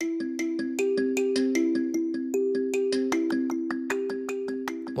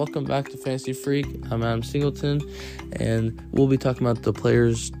Welcome back to Fantasy Freak. I'm Adam Singleton, and we'll be talking about the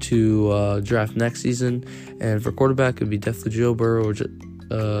players to draft next season. And for quarterback, it would be definitely Joe Burrow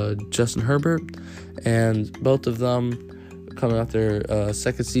or Justin Herbert, and both of them coming out their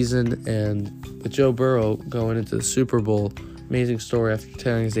second season. And with Joe Burrow going into the Super Bowl, amazing story after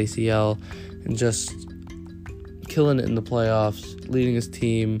tearing his ACL and just killing it in the playoffs, leading his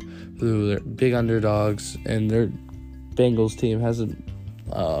team, who they're big underdogs, and their Bengals team hasn't been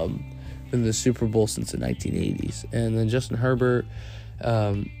in the Super Bowl since the 1980s. And then Justin Herbert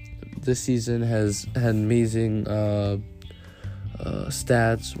this season has had amazing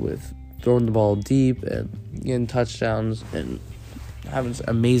stats with throwing the ball deep and getting touchdowns and having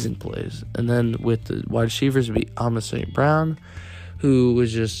amazing plays. And then with the wide receivers would be Amon St. Brown, who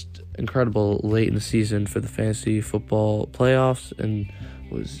was just incredible late in the season for the fantasy football playoffs and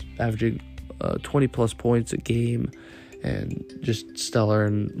was averaging 20-plus points a game and just stellar,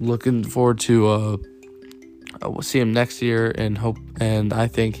 and looking forward to we'll see him next year, and I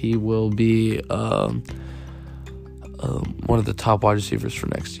think he will be one of the top wide receivers for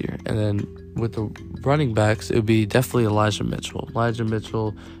next year. And then with the running backs, it would be definitely Elijah Mitchell. Elijah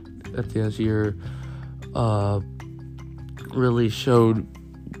Mitchell at the end of the year really showed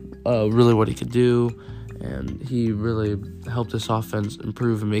really what he could do, and he really helped this offense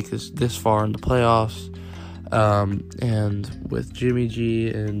improve and make this far in the playoffs. And with Jimmy G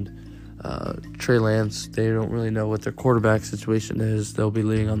and Trey Lance, they don't really know what their quarterback situation is. They'll be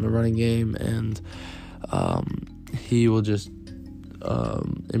leaning on the running game, and he will just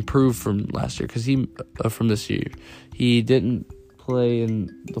improve from last year, because from this year he didn't play in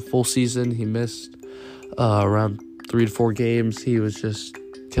the full season. He missed around 3 to 4 games. He was just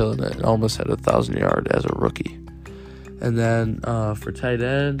killing it and almost had 1,000 yards as a rookie. And then for tight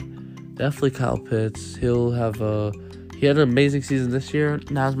end, definitely Kyle Pitts. He had an amazing season this year.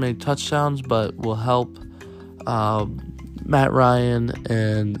 Not as many touchdowns, but will help Matt Ryan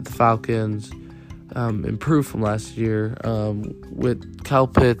and the Falcons improve from last year. With Kyle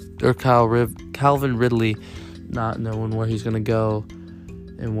Pitts or Calvin Ridley not knowing where he's going to go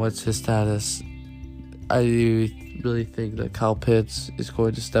and what's his status, I really think that Kyle Pitts is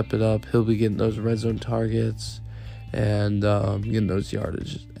going to step it up. He'll be getting those red zone targets and getting those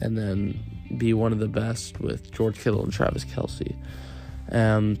yardage, and then be one of the best with George Kittle and Travis Kelce.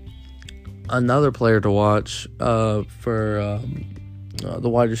 Another player to watch for the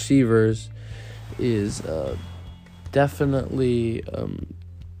wide receivers is definitely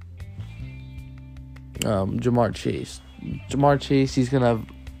Ja'Marr Chase. Ja'Marr Chase, he's going to have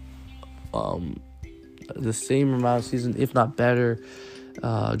the same amount of season, if not better.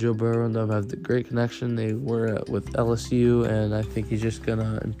 Joe Burrow and them have the great connection. They were with LSU, and I think he's just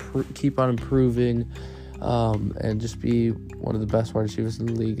gonna keep on improving, and just be one of the best wide receivers in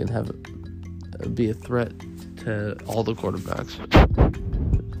the league, and be a threat to all the quarterbacks.